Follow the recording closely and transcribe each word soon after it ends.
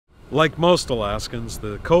Like most Alaskans,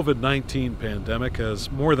 the COVID-19 pandemic has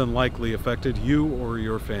more than likely affected you or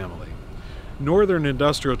your family. Northern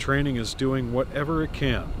Industrial Training is doing whatever it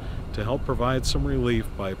can to help provide some relief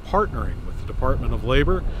by partnering with the Department of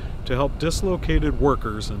Labor to help dislocated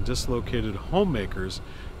workers and dislocated homemakers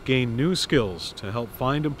gain new skills to help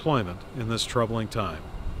find employment in this troubling time.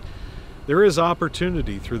 There is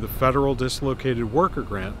opportunity through the Federal Dislocated Worker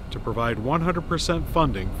Grant to provide 100%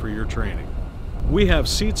 funding for your training. We have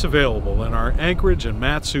seats available in our Anchorage and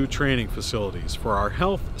Mat-Su training facilities for our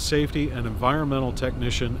health, safety, and environmental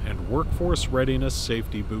technician and workforce readiness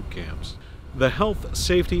safety boot camps. The Health,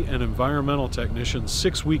 Safety, and Environmental Technician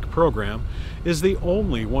 6-week program is the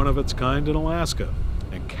only one of its kind in Alaska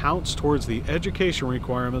and counts towards the education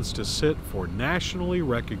requirements to sit for nationally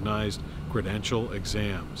recognized credential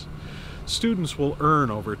exams. Students will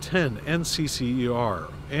earn over 10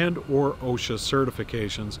 NCCER and/or OSHA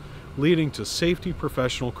certifications, leading to safety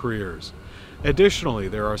professional careers. Additionally,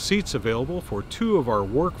 there are seats available for 2 of our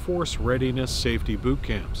workforce readiness safety boot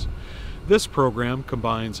camps. This program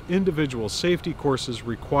combines individual safety courses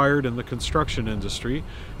required in the construction industry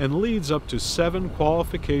and leads up to 7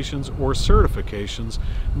 qualifications or certifications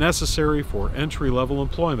necessary for entry-level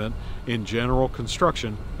employment in general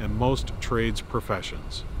construction and most trades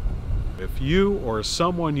professions. If you or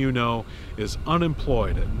someone you know is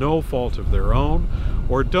unemployed at no fault of their own,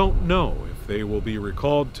 or don't know if they will be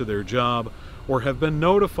recalled to their job, or have been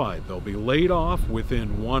notified they'll be laid off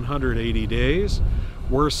within 180 days,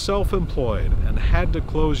 were self-employed and had to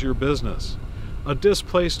close your business, a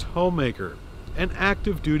displaced homemaker, an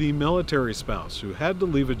active duty military spouse who had to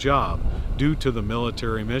leave a job due to the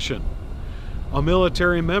military mission, a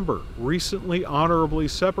military member recently honorably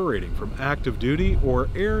separating from active duty, or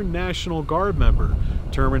Air National Guard member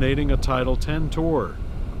terminating a Title X tour,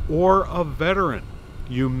 or a veteran,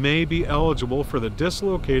 you may be eligible for the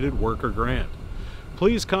Dislocated Worker Grant.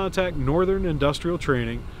 Please contact Northern Industrial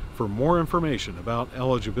Training for more information about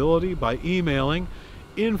eligibility by emailing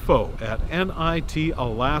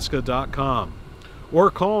info@nitalaska.com or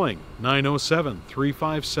calling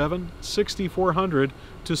 907-357-6400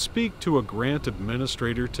 to speak to a grant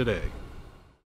administrator today.